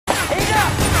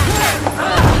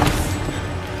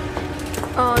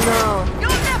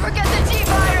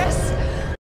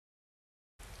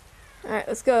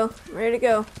let's go. I'm ready to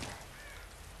go.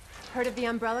 Heard of the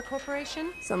Umbrella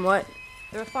Corporation? Somewhat.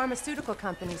 They're a pharmaceutical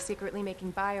company secretly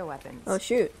making bioweapons. Oh,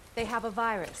 shoot. They have a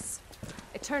virus.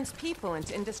 It turns people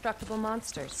into indestructible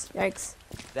monsters. Yikes.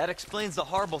 That explains the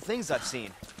horrible things I've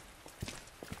seen.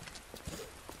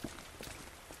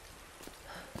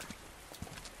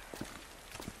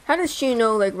 How does she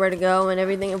know, like, where to go and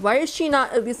everything? And why is she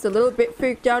not at least a little bit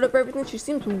freaked out of everything? She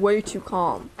seems way too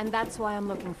calm. And that's why I'm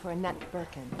looking for Annette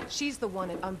Birkin. She's the one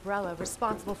at Umbrella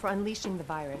responsible for unleashing the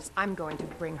virus. I'm going to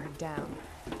bring her down.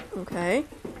 Okay.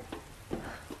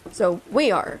 So,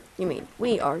 we are going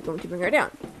to bring her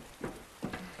down.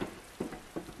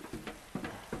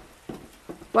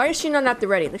 Why is she not at the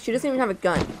ready? Like, she doesn't even have a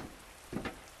gun.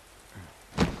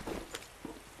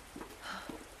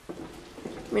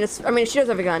 I mean, she does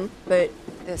have a gun, but...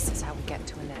 This is how we get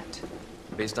to Annette.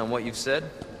 Based on what you've said,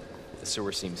 the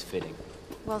sewer seems fitting.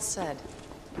 Well said.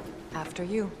 After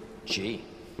you. Gee,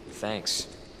 thanks.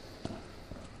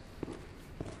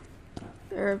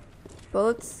 There are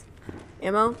bullets,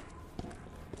 ammo.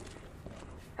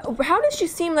 How does she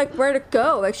seem like where to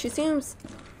go? Like, she seems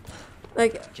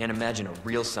like... Can't imagine a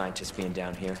real scientist being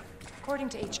down here. According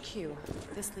to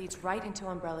HQ, this leads right into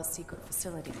Umbrella's secret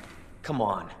facility. Come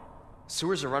on.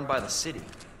 Sewers are run by the city.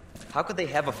 How could they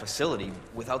have a facility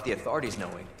without the authorities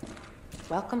knowing?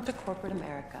 Welcome to corporate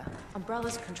America.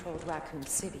 Umbrella's controlled Raccoon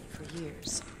City for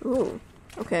years. Ooh,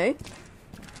 okay.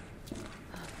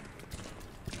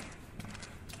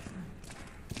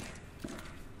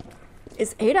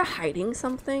 Is Ada hiding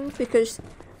something? Because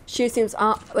she seems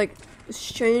like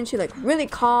strangely like really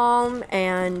calm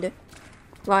and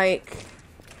like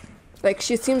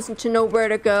she seems to know where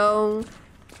to go.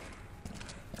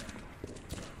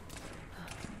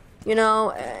 You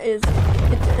know,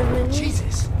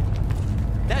 Jesus!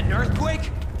 That an earthquake?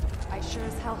 I sure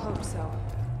as hell hope so.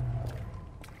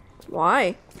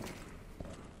 Why?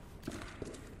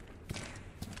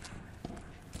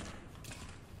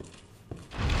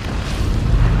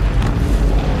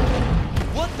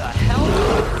 What the hell?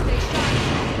 Stay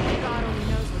sharp. God only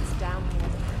knows what's down here.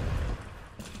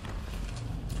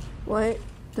 What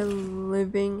the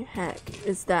living heck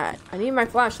is that? I need my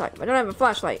flashlight. I don't have a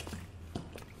flashlight.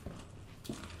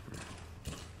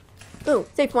 Ooh,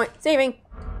 save point. Saving.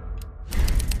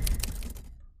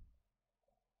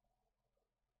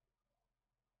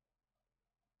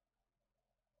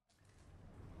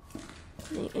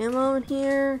 Any ammo in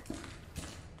here?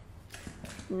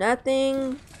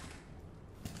 Nothing.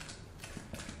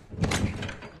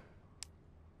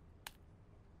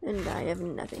 And I have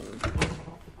nothing.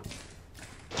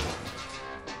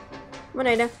 Come on,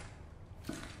 Ada.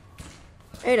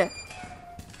 Ada.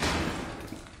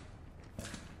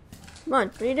 Come on,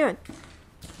 what are you doing?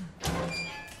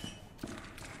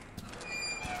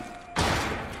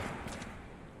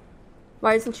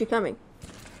 Why isn't she coming?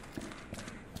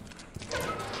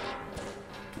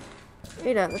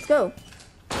 Ada, let's go.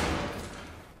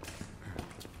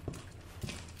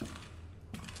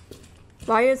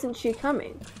 Why isn't she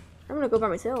coming? I'm gonna go by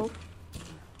myself.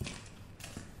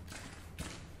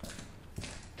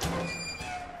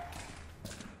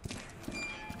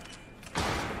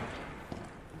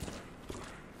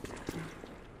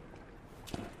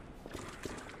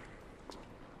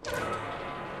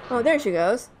 Oh, there she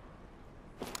goes.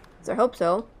 I hope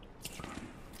so.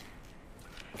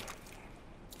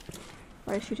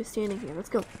 Why is she just standing here? Let's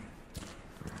go.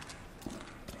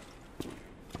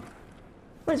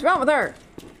 What is wrong with her?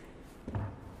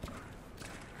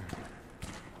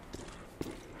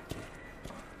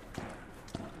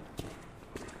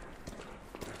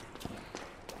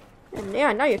 And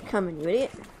yeah, now you're coming, you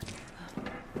idiot.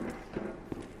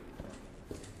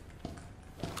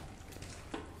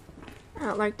 I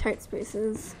don't like tight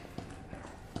spaces.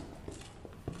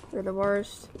 They're the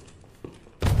worst.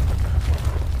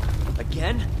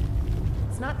 Again?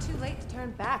 It's not too late to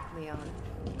turn back, Leon.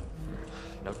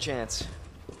 No chance.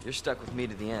 You're stuck with me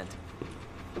to the end.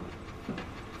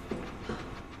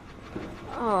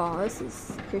 Oh, this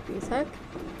is creepy as heck.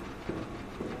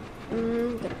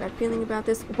 Got a bad feeling about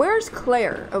this. Where's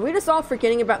Claire? Are we just all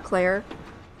forgetting about Claire?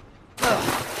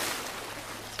 Ugh.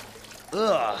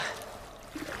 Ugh.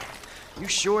 You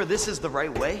sure this is the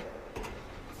right way?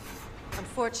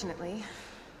 Unfortunately.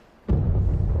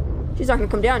 She's not gonna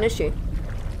come down, is she?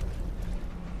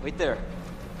 Wait there.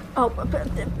 Oh,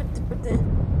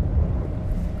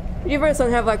 you ever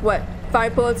only have like what?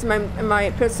 5 bullets in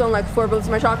my pistol and like 4 bullets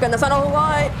in my shotgun? That's not a whole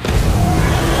lot.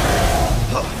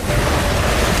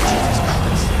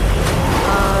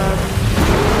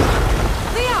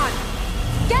 Leon!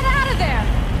 Get out of there!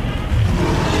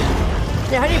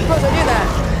 Yeah, how do you propose I do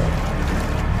that?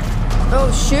 Oh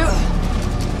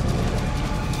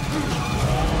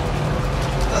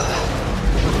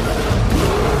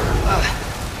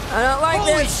like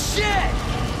Holy this. shit!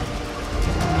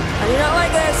 I do not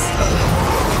like this.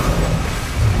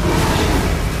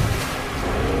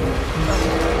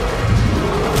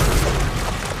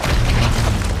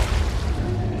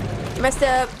 Messed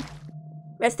up.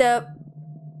 Messed up.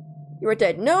 You were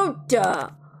dead. No, duh.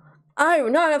 I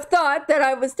would not have thought that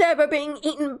I was dead by being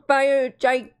eaten by a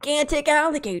gigantic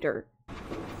alligator.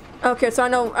 Okay, so I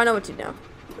know what to do. Can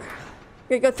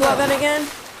you go through all that again?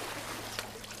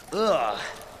 Ugh.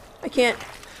 I can't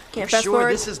You fast sure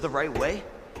forward. this is the right way?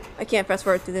 I can't fast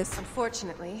forward through this.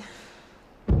 Unfortunately.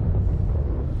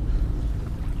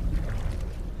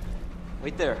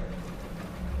 Wait there.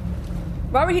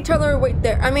 Why would he tell her wait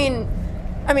there? I mean,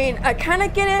 I kind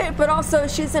of get it, but also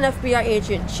she's an FBI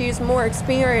agent. She's more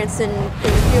experienced in the field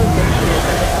than he is,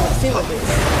 I would assume at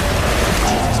least.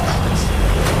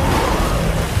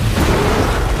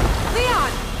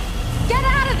 Leon! Get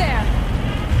out of there!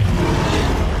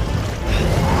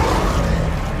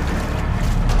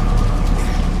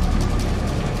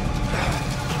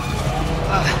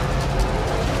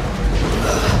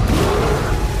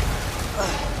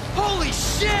 Holy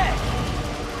shit!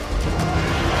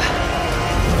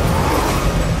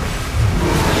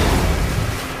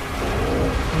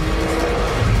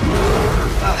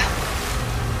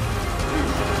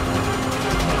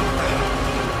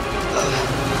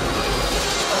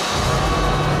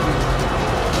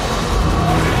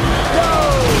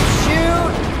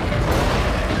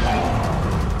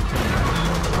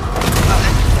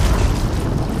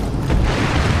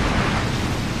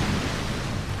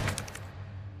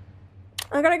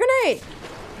 I got a grenade!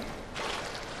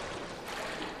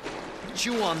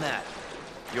 Chew on that,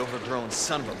 you overgrown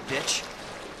son of a bitch.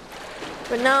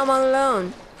 But now I'm all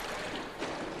alone.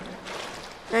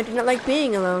 I do not like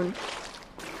being alone.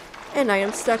 And I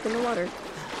am stuck in the water.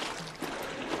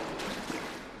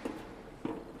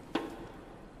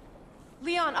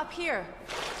 Leon, up here.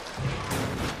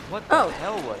 What the Oh.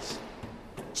 hell was?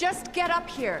 Just get up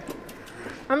here.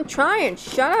 I'm trying.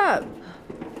 Shut up.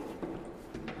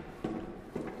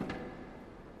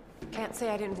 Can't say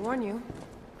I didn't warn you.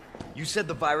 You said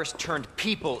the virus turned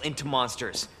people into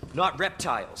monsters, not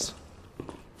reptiles.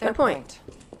 Fair point.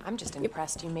 I'm just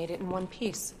impressed you made it in one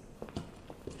piece.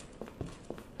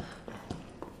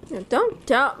 You know, don't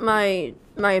doubt my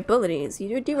abilities.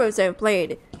 You do as I've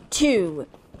played 2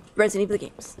 Resident Evil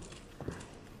games.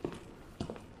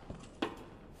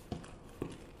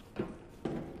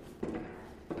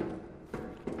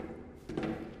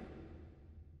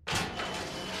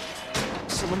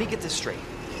 So let me get this straight.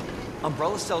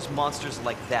 Umbrella sells monsters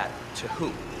like that to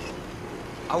who?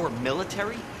 Our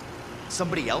military?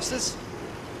 Somebody else's?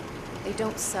 They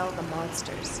don't sell the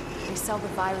monsters. They sell the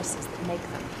viruses that make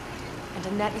them. And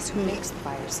Annette is who makes the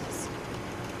viruses.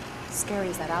 Scary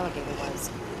as that alligator was,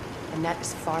 Annette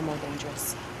is far more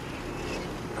dangerous.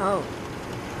 Oh.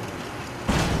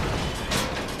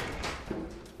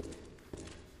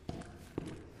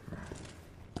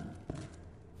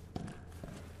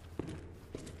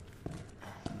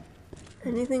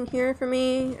 Anything here for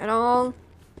me at all?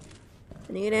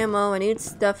 I need ammo, I need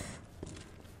stuff.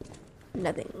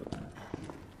 Nothing.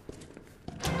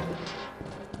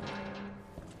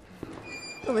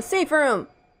 Oh, a safe room!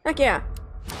 Heck yeah!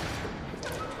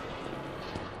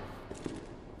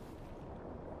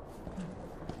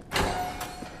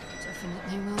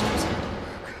 Definitely won't.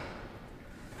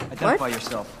 Identify What?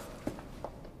 yourself.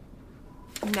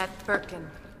 Annette Birkin.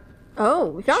 Oh,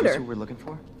 we found She's her. who we're looking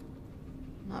for?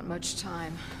 Not much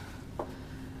time.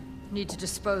 Need to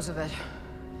dispose of it.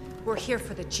 We're here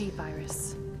for the G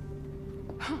virus.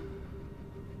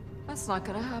 That's not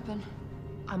gonna happen.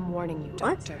 I'm warning you, What?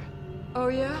 Doctor. Oh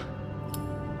yeah?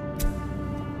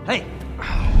 Hey!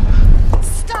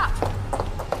 Stop!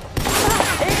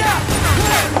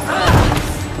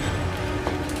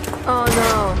 Oh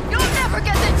no. You'll never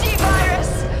get the G virus!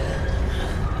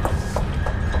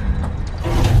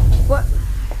 What?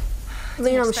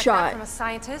 Leon, I'm Expect that shot. from a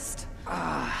scientist?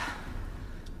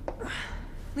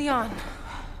 Leon,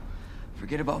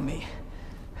 Forget about me.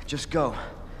 Just go.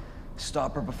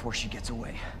 Stop her before she gets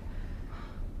away.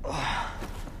 Aww.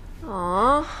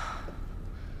 Am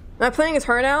I playing as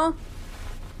her now?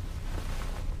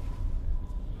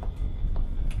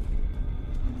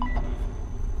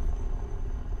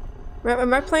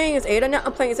 Am I playing as Ada now?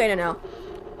 I'm playing as Ada now.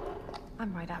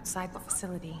 I'm right outside the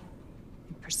facility,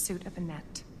 in pursuit of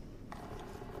Annette.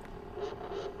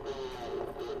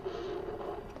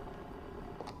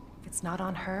 If it's not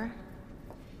on her,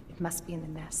 it must be in the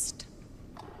nest.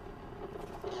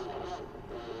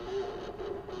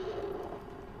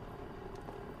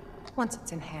 Once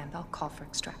it's in hand, I'll call for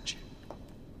extraction.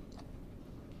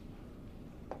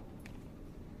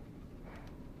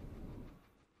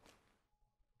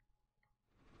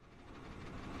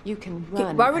 You can Okay,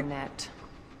 run, why would- Annette,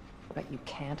 but you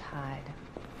can't hide.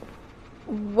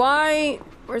 Why?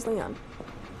 Where's Leon?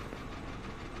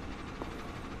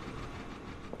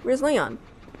 Where's Leon?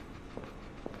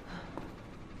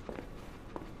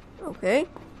 Okay.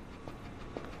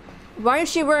 Why is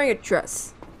she wearing a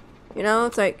dress? You know,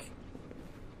 it's like...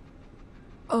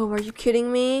 Oh, are you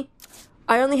kidding me?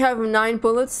 I only have 9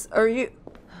 bullets. Are you...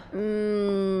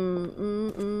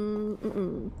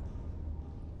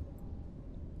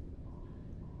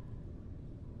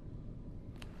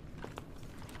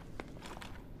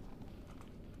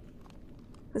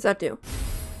 What's that do?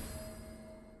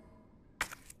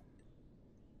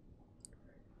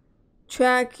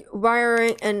 Track,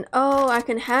 wiring, and... Oh, I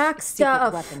can hack Secret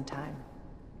stuff. weapon time.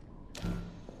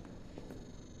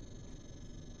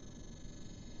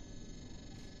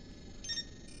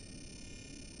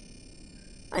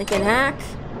 I can hack.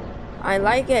 I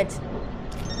like it.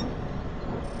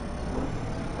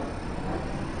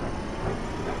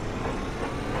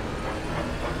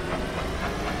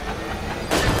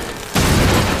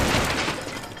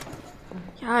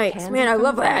 Yikes, Candy man, I from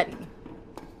love that. Brady.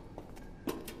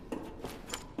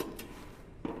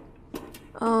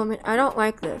 Oh, man, I don't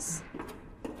like this.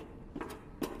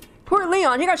 Poor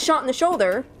Leon, he got shot in the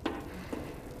shoulder.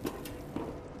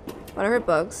 But I heard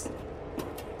bugs.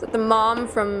 Is that the mom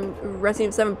from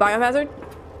Resident Evil 7 Biohazard?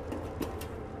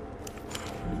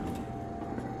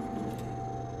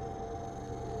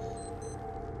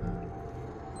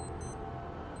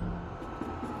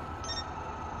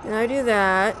 Then I do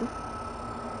that.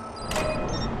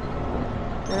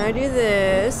 Then I do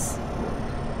this.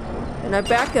 And I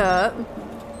back up.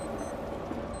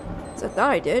 So I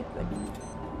thought I did, but...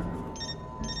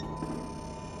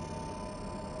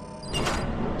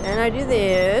 And I do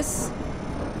this.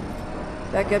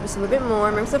 Back up just a little bit more,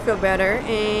 makes myself feel better,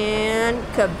 and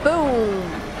kaboom!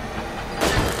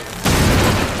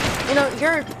 You know,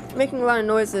 you're making a lot of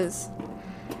noises.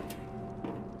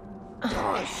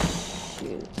 Oh,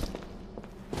 shoot.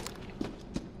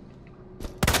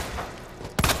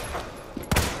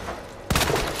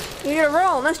 You get a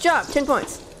roll, nice job, 10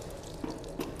 points.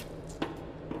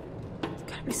 There's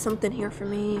gotta be something here for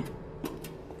me.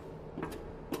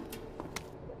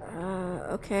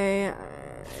 Okay, I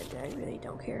really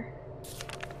don't care.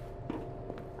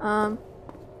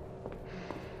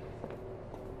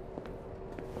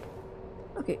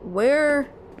 Okay, where?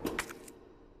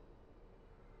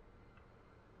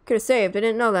 Could have saved, I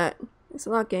didn't know that. It's a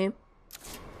lock game.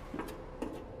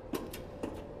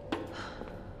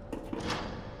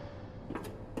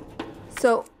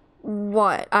 So,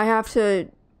 what? I have to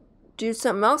do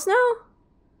something else now?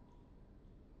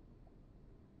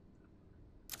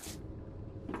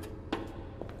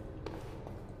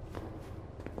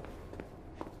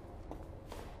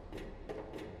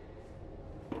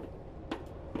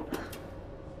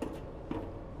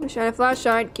 Wish I had a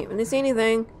flashlight. Can't really see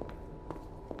anything.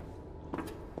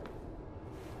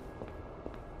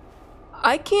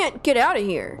 I can't get out of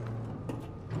here.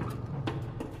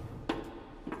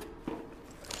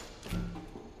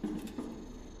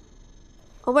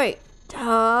 Oh wait.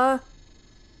 Duh.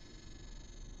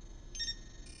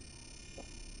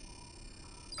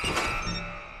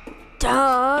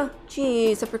 Duh.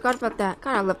 Jeez, I forgot about that.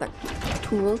 God, I love that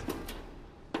tool.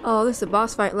 Oh, this is a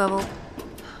boss fight level.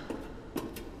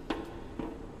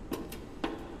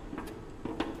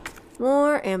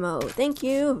 More ammo. Thank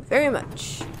you very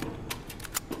much.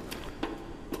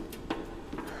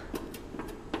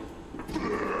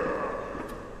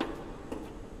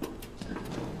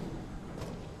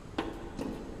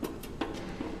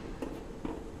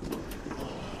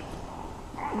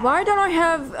 Why don't I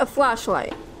have a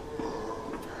flashlight?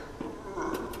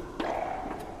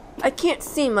 I can't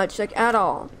see much, like, at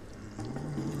all.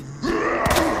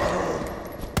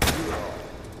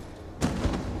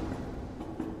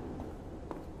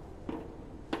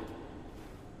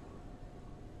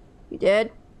 You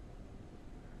dead?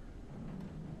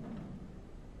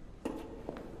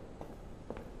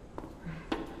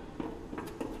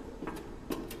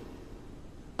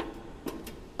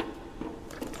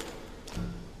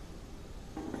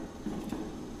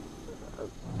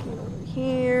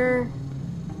 Here.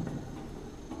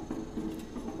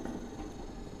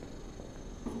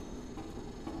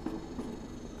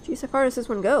 Jeez, how far does this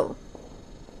one go?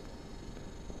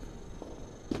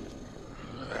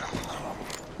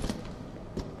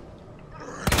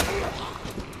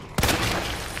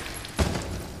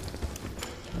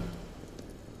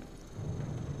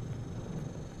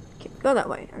 Can't go that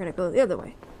way. I gotta go the other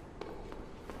way.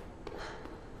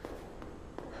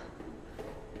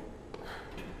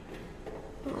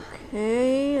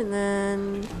 Okay, and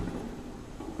then...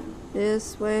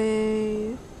 This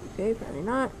way. Okay, apparently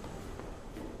not.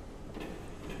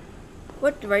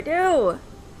 What do I do?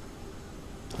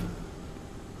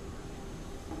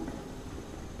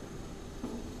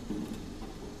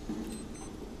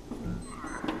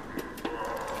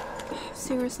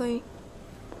 Seriously?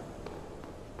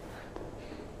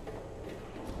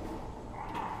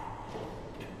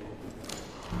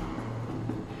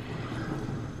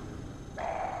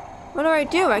 What do I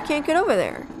do? I can't get over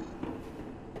there.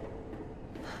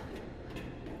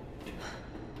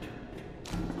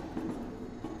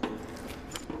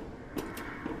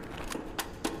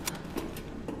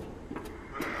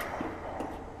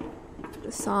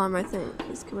 Just saw him, I think.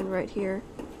 He's coming right here.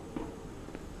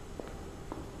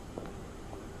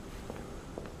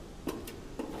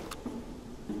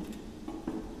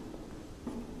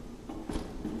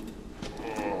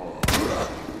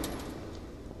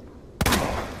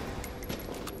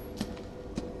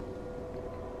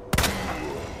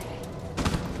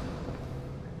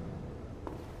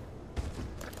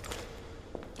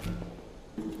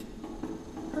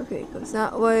 Okay, it goes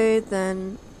that way,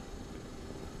 then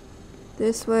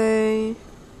this way.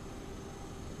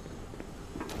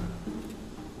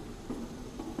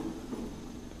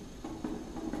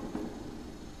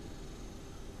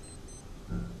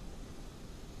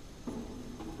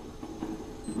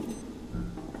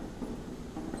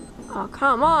 Oh,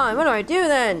 come on, what do I do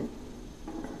then?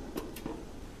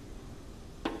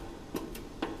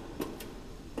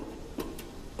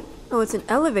 Oh, it's an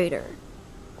elevator.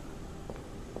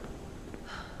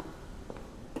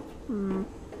 Hmm.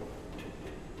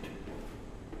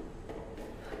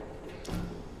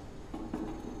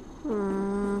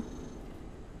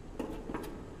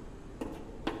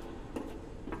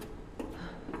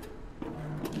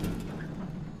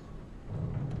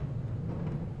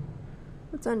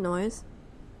 What's that noise?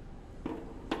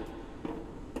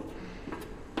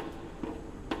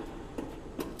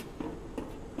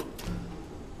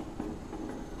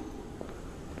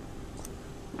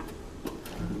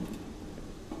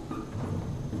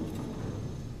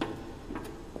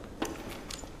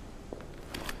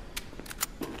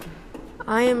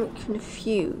 I am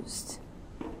confused.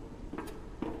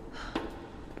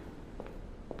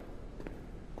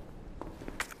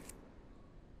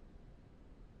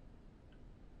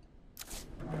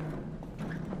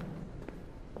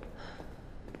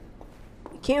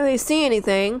 Can't really see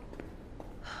anything.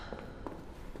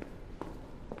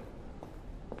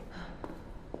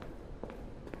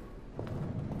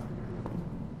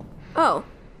 Oh,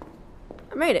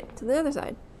 I made it to the other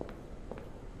side.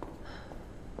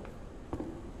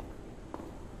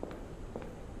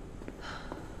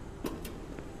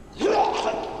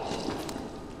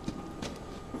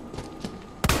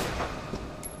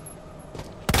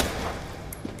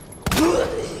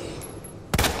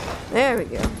 There we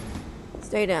go.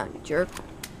 Stay down, you jerk.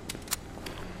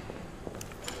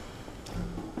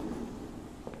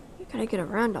 You gotta get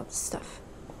around all this stuff.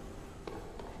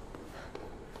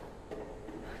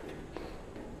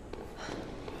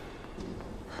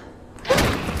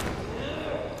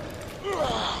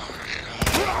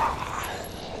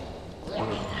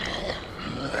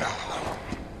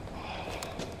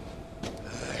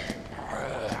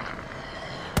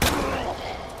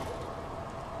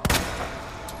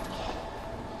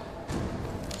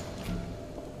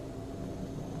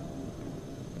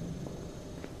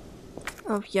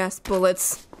 Oh yes,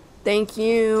 bullets. Thank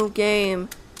you, game.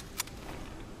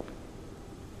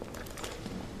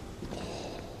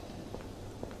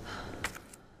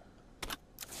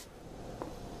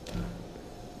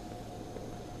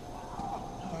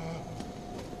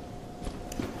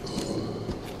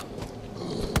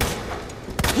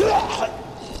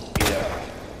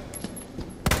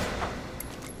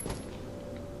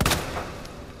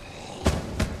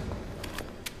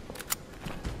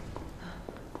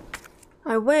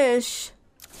 I wish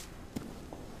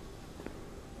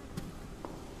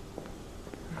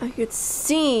I could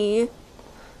see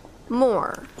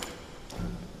more.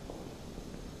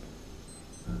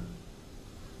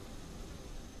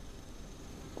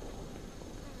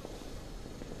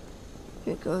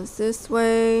 It goes this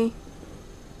way,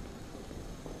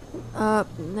 up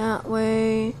and that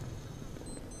way.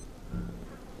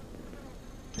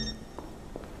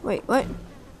 Wait, what?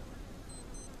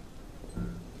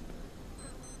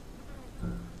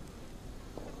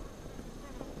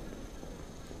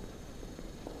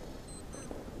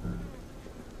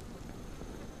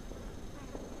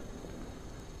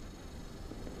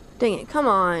 Dang it, come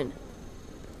on.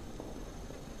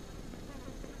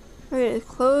 I'll get as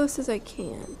close as I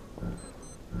can.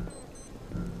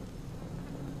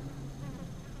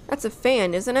 That's a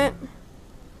fan, isn't it?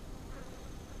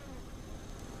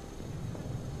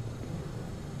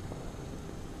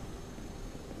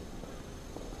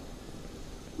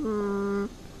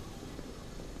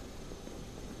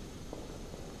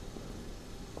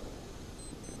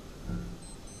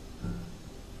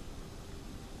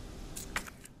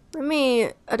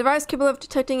 A device capable of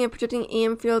detecting and projecting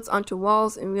EM fields onto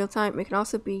walls in real time. It can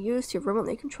also be used to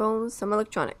remotely control some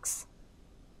electronics.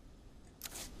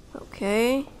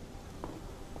 Okay.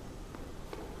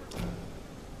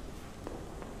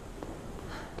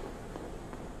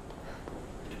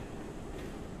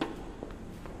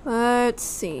 Let's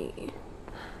see.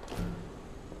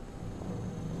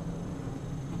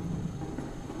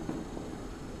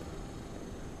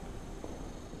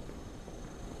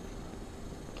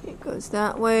 Okay, it goes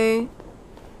that way.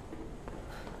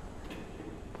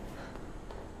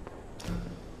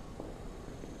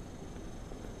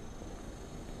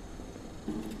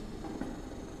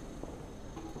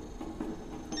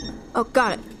 Oh,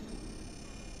 got it.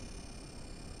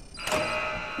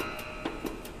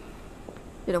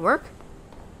 Did it work?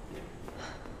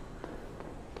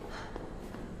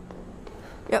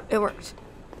 Yep, it worked.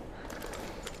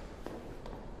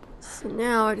 So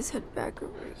now I just head back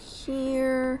over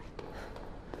here.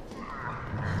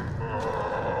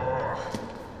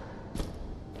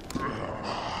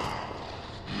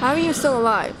 How are you still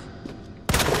alive?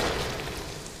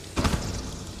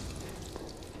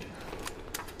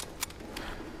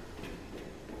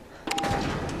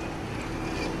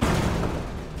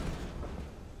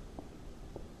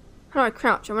 How do I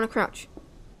crouch? I'm gonna crouch.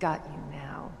 Got you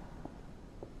now.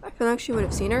 I feel like she would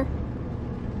have seen her.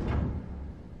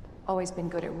 Always been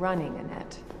good at running,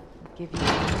 Annette. Give you.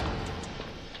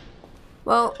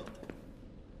 Well,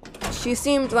 she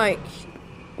seemed like,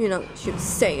 you know, she was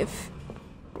safe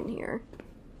in here.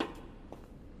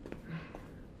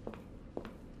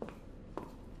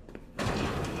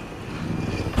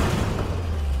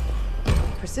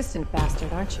 Persistent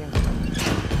bastard, aren't you?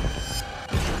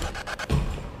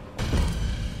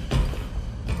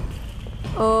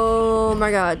 Oh my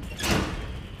god.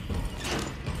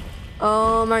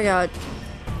 Oh my god.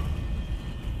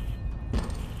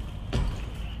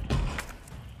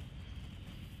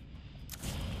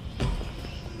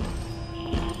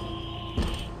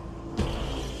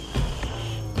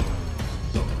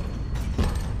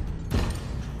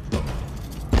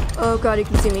 Oh god, you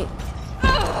can see me.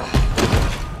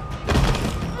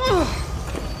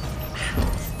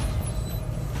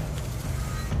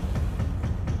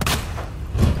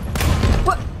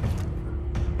 What?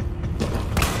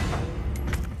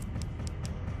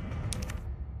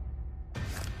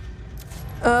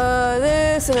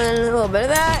 This and then a little bit of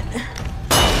that.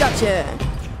 Gotcha.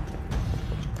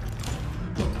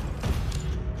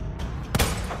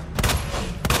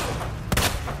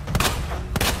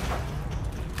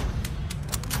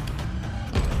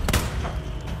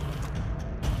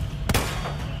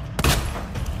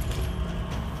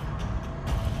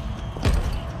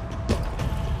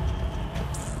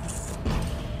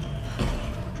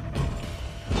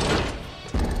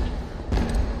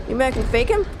 You mean I can fake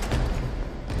him?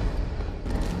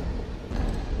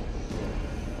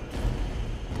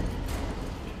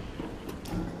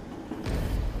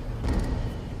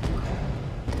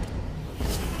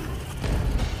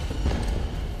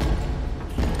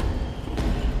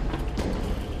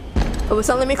 Oh, it's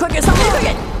not letting me click it, it's not letting me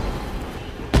click it!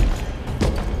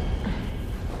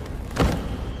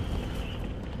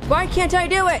 Why can't I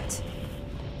do it?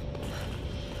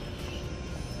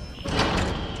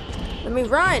 Let me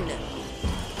run!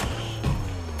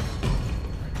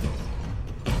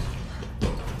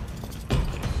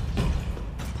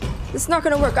 This is not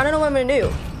gonna work. I don't know what I'm gonna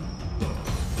do.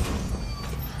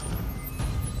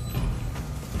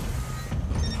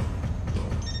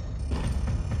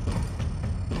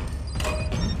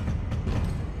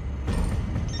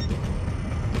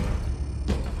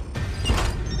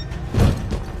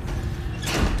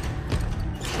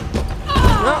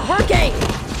 Not working!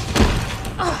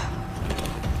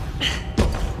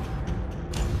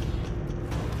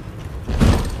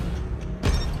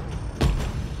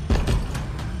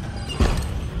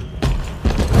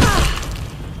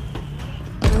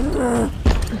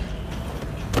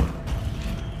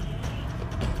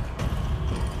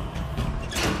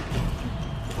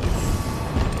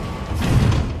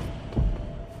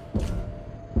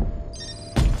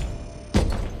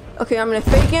 Okay, I'm gonna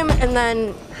fake him and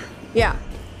then, yeah.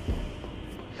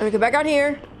 I'm gonna go back out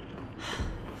here.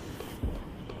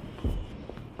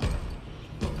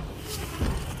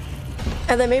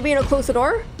 And then maybe, you know, close the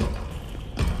door.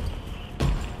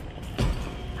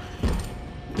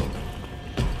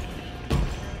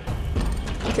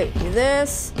 Okay, do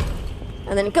this.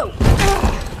 And then go.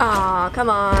 Ah, come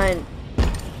on.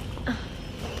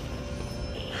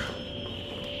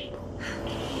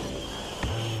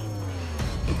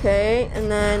 Okay,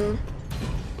 and then...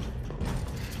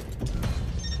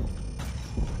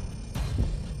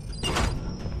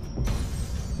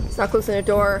 It's not closing the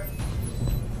door.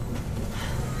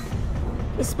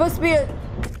 It's supposed to be a...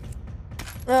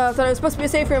 I thought it was supposed to be a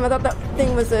safe room. I thought that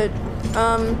thing was a...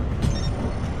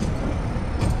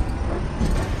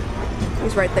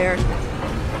 He's right there.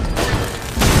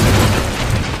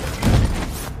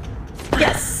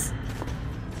 Yes!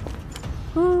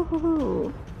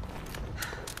 Woo-hoo-hoo.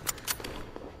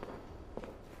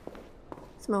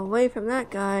 I'm away from that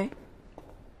guy.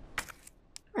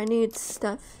 I need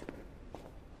stuff.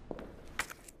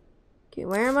 Okay,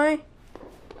 where am I?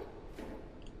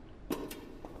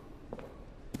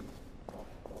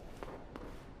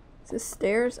 Is this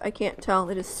stairs? I can't tell.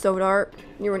 It is so dark.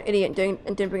 You were an idiot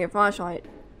and didn't bring a flashlight.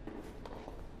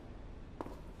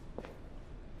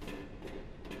 I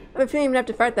have a feeling I'm gonna have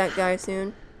to fight that guy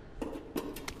soon.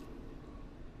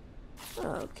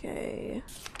 Okay.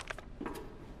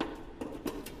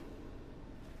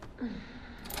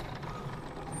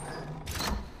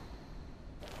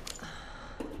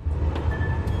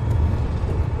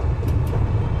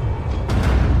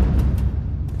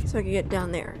 So I can get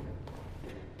down there.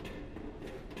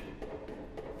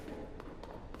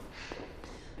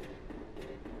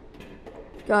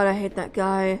 God, I hate that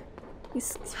guy.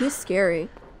 He's scary.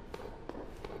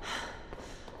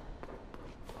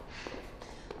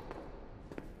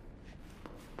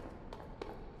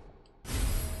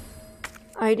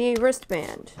 ID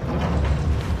wristband.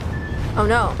 Oh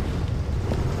no.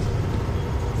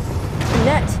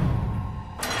 Net.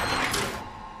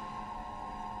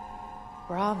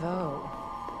 Bravo.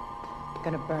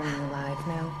 Gonna burn you alive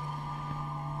now.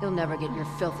 You'll never get your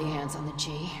filthy hands on the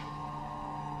G.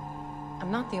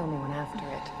 I'm not the only one after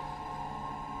it.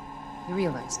 You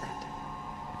realize that?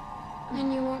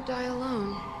 And you won't die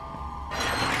alone.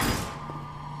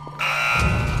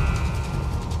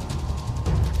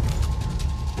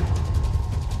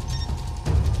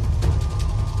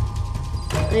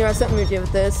 I knew I have something to do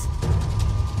with this.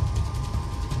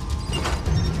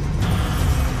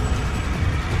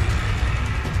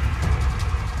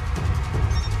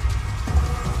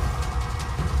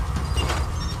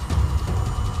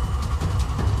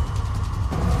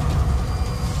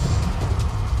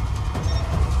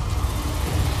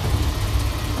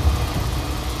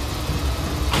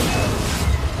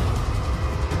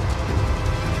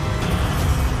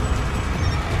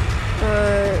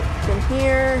 From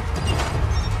here.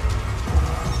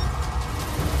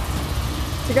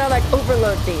 So you gotta like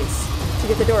overload these to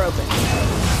get the door open.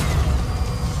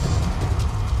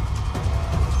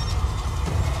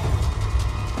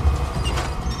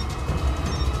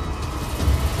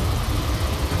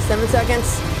 Seven seconds.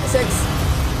 6,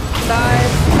 5.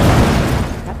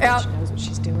 That bitch Out. knows what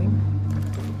she's doing.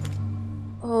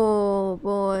 Oh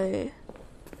boy.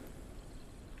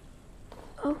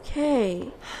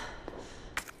 Okay.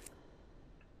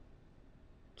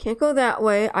 Can't go that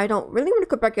way. I don't really want to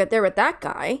go back out there with that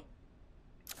guy.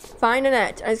 Find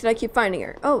Annette. I just gotta keep finding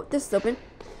her. Oh, this is open.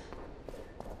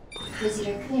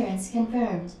 Visitor clearance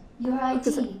confirmed. Your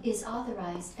ID is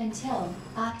authorized until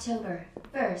October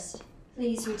 1st.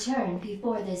 Please return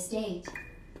before this date.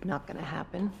 Not gonna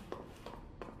happen.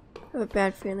 I have a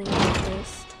bad feeling about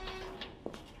this.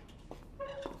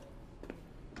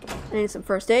 I need some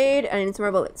first aid. I need some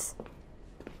more bullets.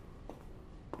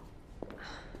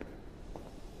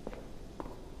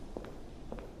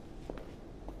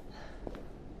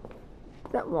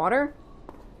 Is that water?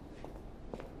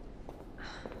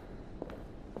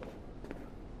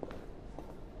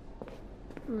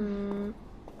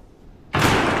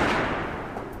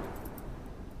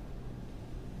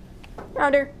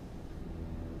 Found her.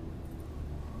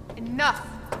 Enough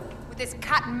with this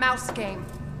cat and mouse game.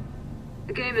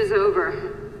 The game is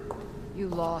over. You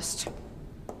lost.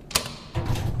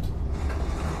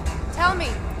 Tell me,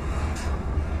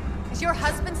 is your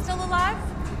husband still alive?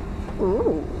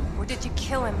 Ooh. Or did you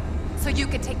kill him so you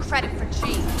could take credit for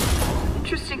G?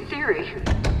 Interesting theory.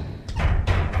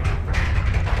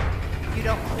 You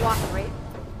don't cooperate,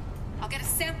 I'll get a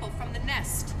sample from the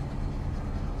nest.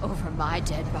 Over my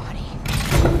dead body.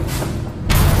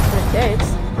 Thanks.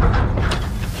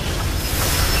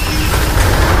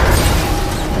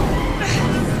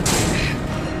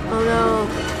 Oh no.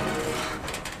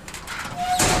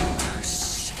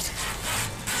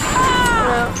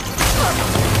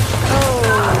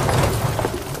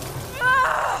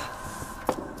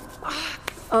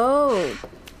 Oh.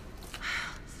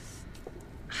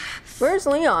 Where's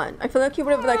Leon? I feel like he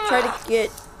would have like tried to get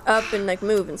up and like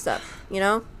move and stuff, you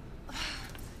know?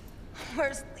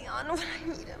 Where's Leon when I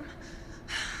need him?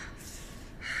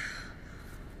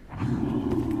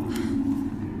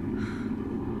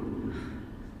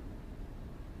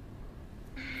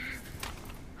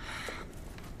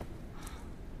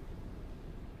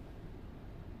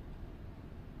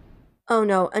 Oh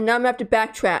no, and now I'm gonna have to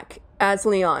backtrack as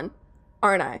Leon,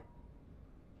 aren't I?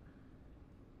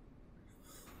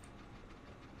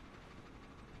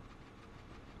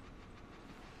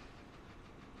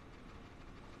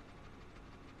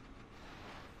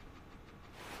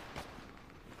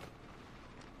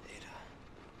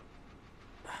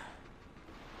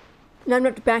 Now I'm gonna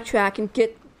have to backtrack and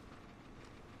get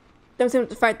them to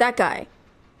fight that guy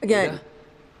again. Ada?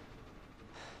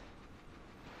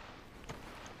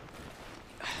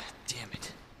 Damn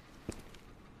it.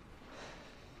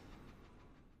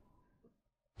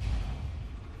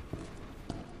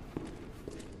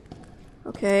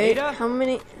 Okay, Ada? how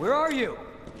many? Where are you?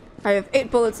 I have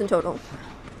 8 bullets in total.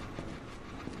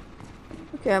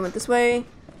 Okay, I went this way.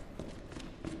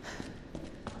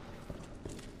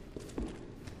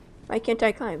 Why can't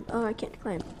I climb? Oh, I can't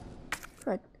climb.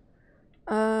 Good.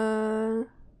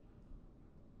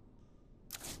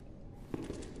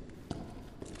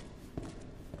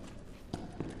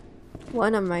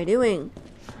 What am I doing?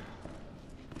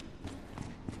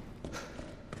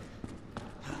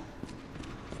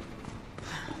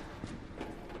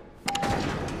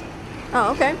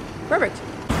 Oh, okay. Perfect.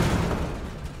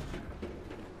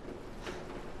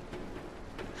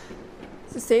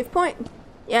 It's a save point?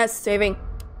 Yes, saving.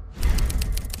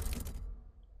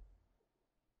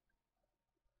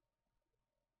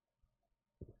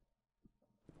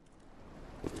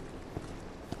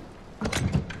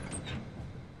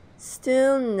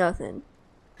 Still nothing.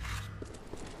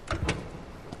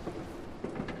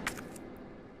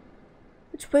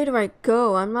 Which way do I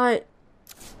go? I'm not,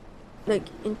 like,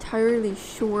 entirely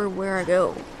sure where I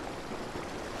go.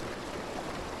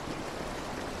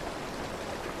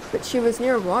 But she was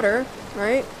near water,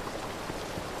 right?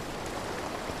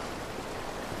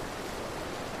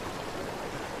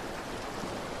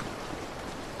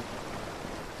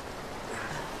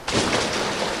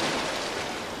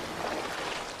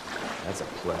 That's a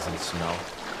pleasant smell.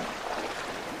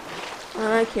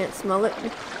 I can't smell it.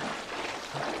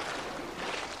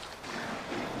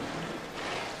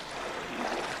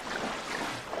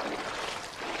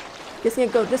 Guessing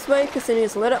I go this way because then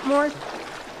it's lit up more.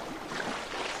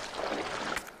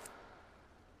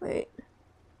 Wait.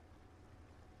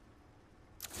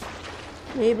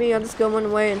 Maybe I'll just go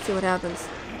one way and see what happens.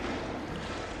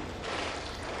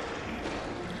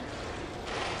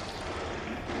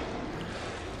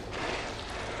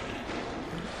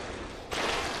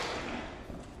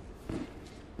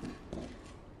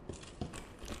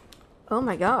 Oh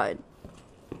my god.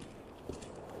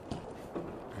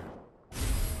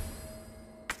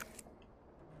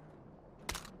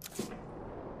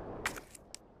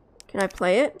 Can I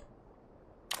play it?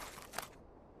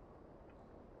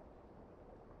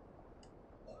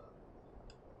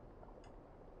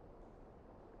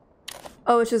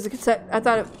 Oh, it's just a cassette. I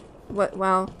thought it... What?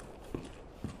 Wow.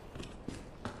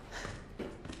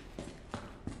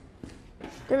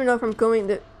 Don't even know if I'm going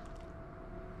to...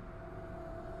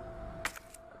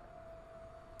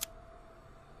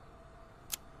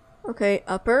 Okay,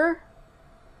 upper.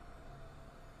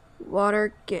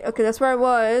 Water gate. Okay, that's where I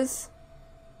was.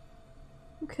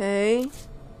 Okay.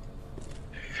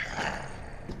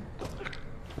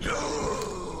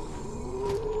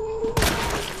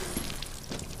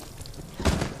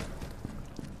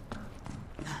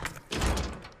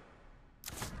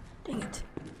 Dang it.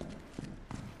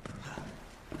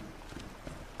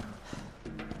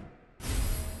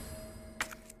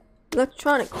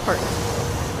 Electronic part.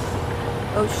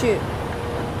 Oh shoot.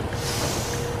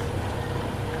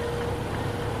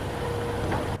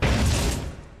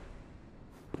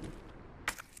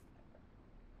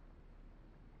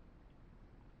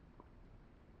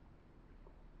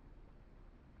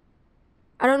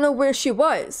 I don't know where she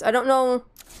was. I don't know.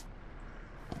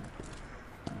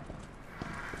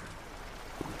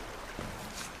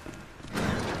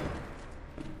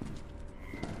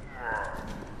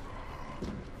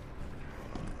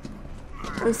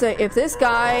 Let's say if this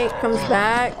guy comes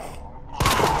back.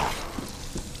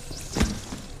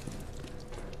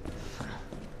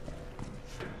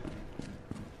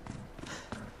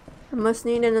 I must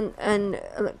need an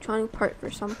electronic part for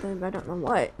something, but I don't know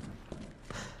what.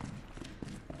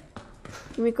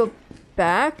 Can we go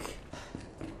back?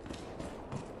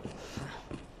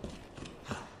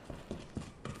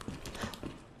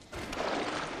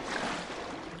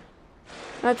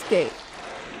 That's gate.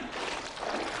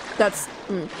 That's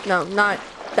no, not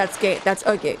that's gate. That's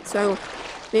a gate. So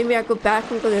maybe I go back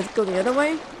and go the other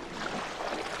way.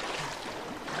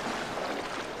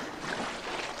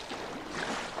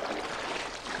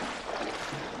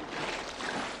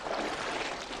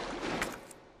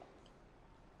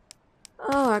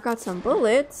 Oh, I got some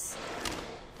bullets.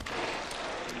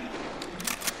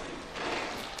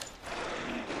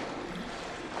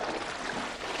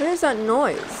 What is that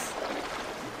noise?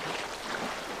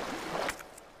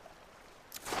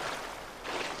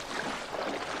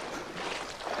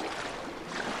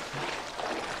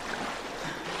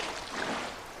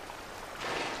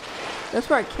 That's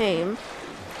where I came.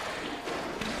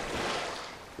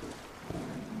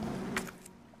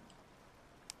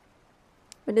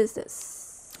 What is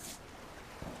this?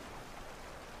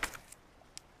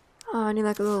 Oh, I need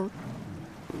like a little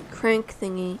crank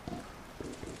thingy.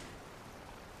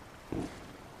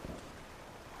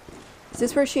 Is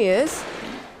this where she is?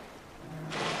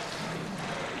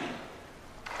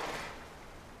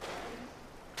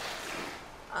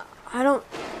 I don't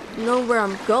know where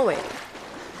I'm going.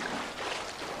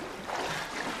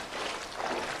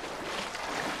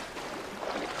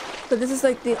 But this is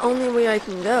like the only way I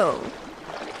can go.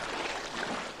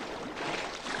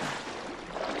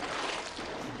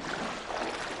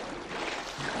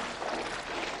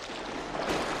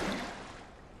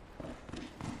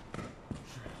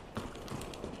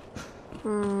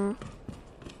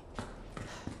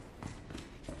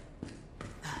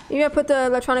 You gotta put the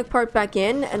electronic part back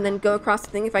in and then go across the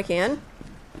thing if I can.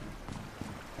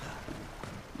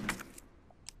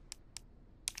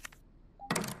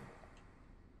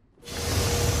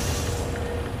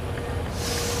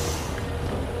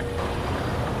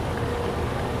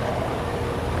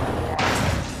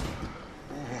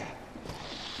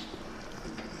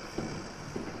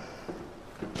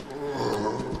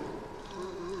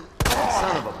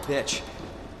 Son of a bitch.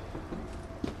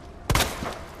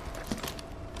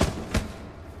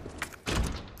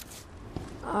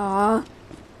 Aww.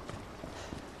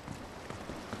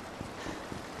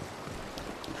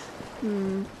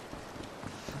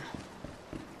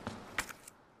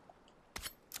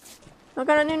 I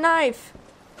got a new knife.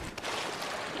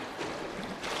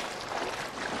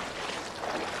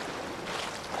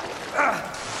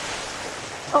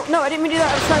 Oh no, I didn't mean to do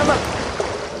that. I was trying to look.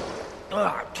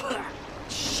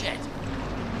 Shit.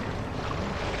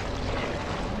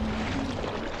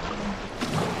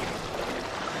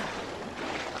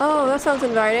 Oh, that sounds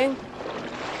inviting.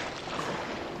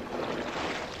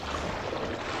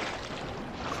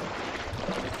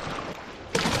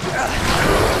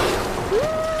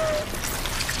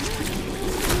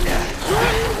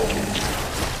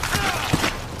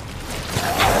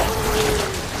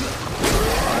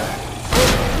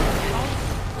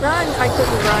 Run! I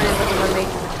couldn't run, it wouldn't let me.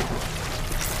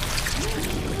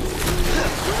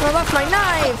 I lost my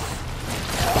knife!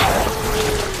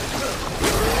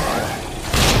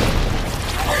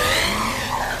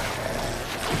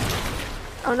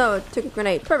 Oh no, it took a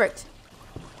grenade. Perfect.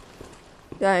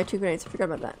 Yeah, I had 2 grenades. I forgot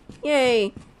about that.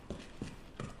 Yay!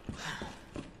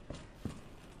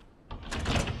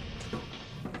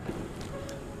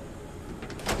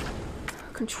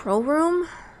 Control room?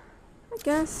 I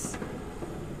guess.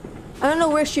 I don't know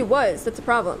where she was. That's a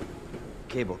problem.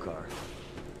 Cable car.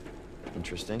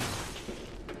 Interesting.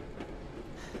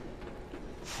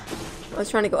 I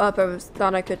was trying to go up. I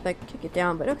thought I could like kick it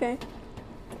down, but okay.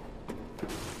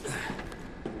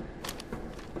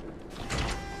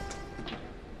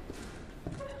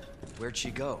 Where'd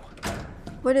she go?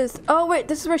 What is? Oh wait,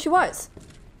 this is where she was.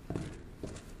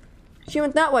 She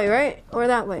went that way, right? Or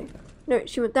that way? No,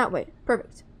 she went that way.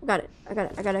 Perfect. I got it. I got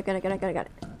it. I got it. I got it. I got it. I got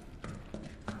it.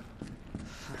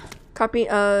 Copy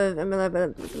of.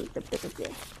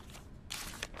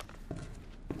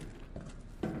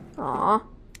 Aww.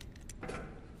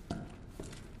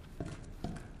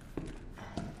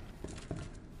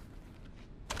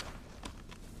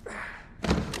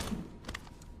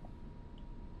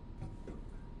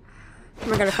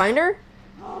 Am I gonna find her?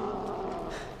 I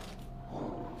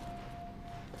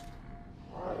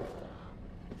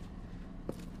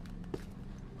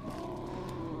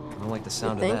don't like the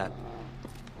sound of think? that.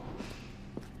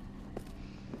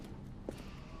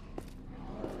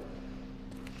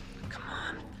 Come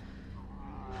on.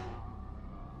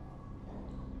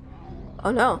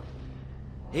 Oh no.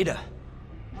 Ada.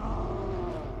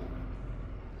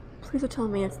 Please don't tell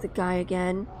me it's the guy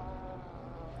again.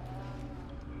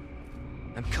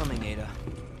 I'm coming, Ada.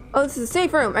 Oh, this is a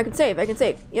safe room. I can save. I can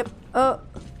save. Yep. Oh.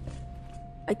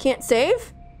 I can't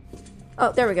save?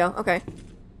 Oh, there we go. Okay.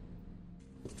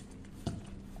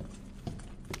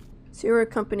 Sewer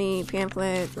company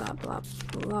pamphlet. Blah, blah,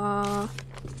 blah.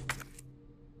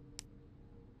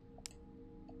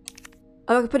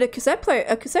 Oh, I can put a cassette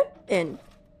in.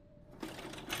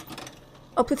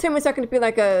 Oh, please tell me it's not going to be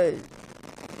like a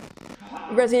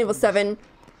Resident Evil 7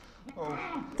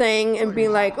 thing and be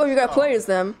like, oh, you gotta play as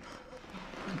them.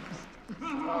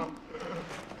 No.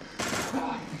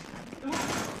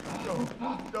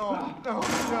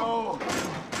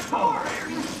 Oh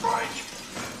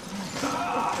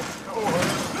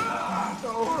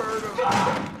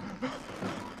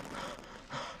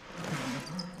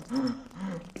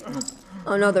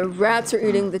no, the rats are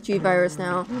eating the G virus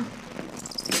now.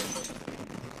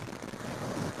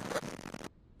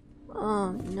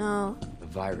 Oh no. The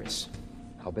virus.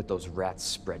 I'll bet those rats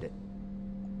spread it.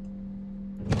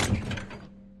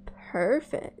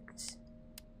 Perfect.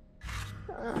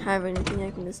 I don't have anything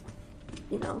I can just,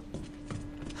 you know.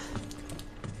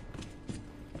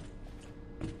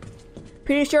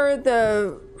 Pretty sure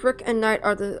the Rook and Knight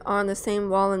are on the same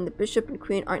wall, and the Bishop and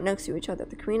Queen aren't next to each other.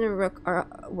 The Queen and Rook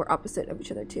were opposite of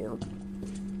each other too.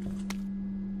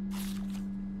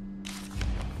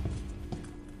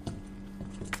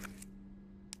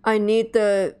 I need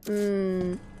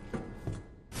the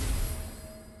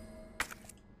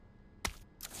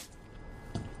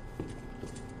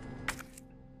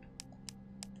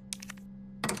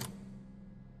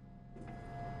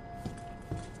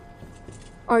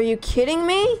Are you kidding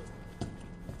me?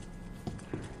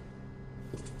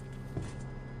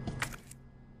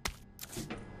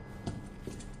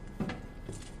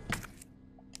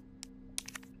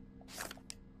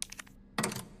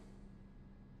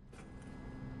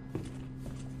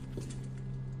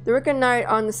 The Rook and Knight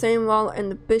on the same wall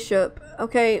and the Bishop.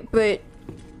 Okay, but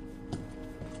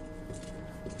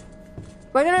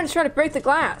why didn't I just try to break the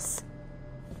glass?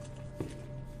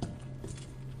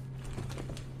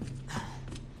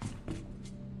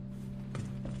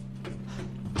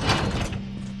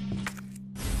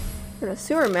 Got a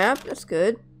sewer map, that's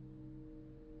good.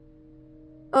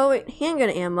 Oh wait,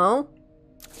 handgun ammo.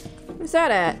 Where's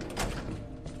that at?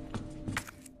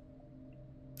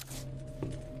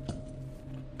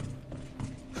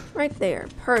 Right there,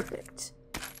 perfect.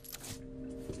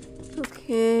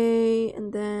 Okay,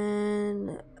 and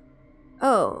then...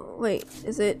 Oh, wait,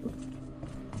 is it...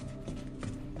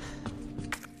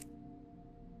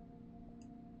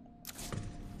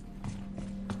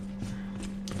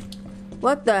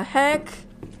 What the heck?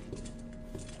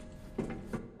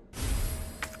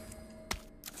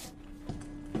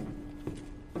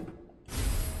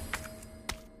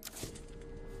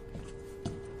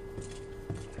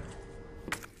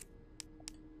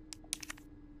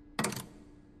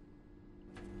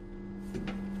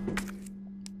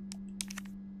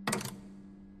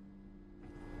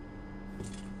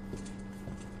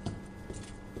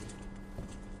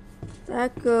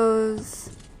 That goes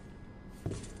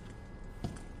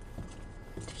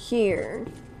to here.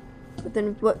 But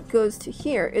then what goes to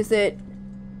here? Is it...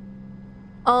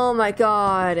 Oh my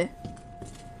god.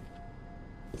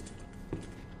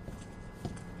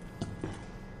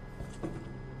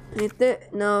 I need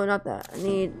that. No, not that. I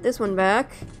need this one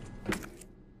back.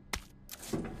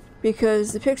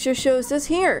 Because the picture shows this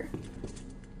here.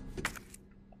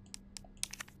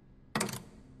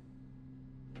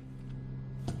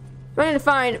 I need to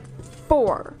find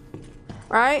 4.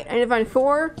 Right? I need to find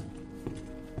 4.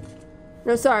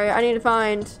 No, sorry. I need to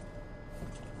find...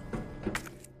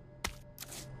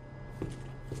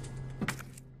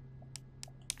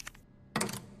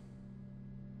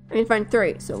 I need to find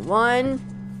 3. So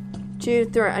 1, 2,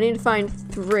 3. I need to find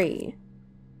 3.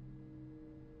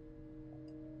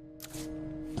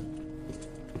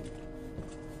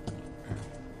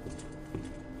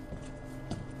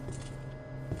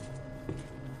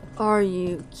 Are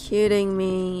you kidding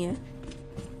me?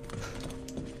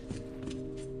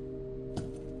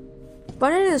 Why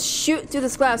didn't I just shoot through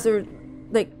this glass or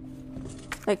like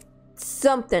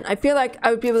something? I feel like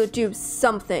I would be able to do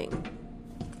something.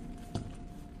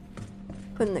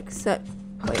 Put an cassette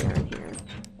player in here.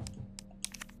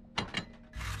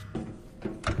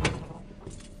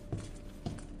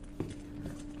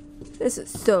 This is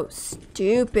so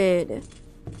stupid.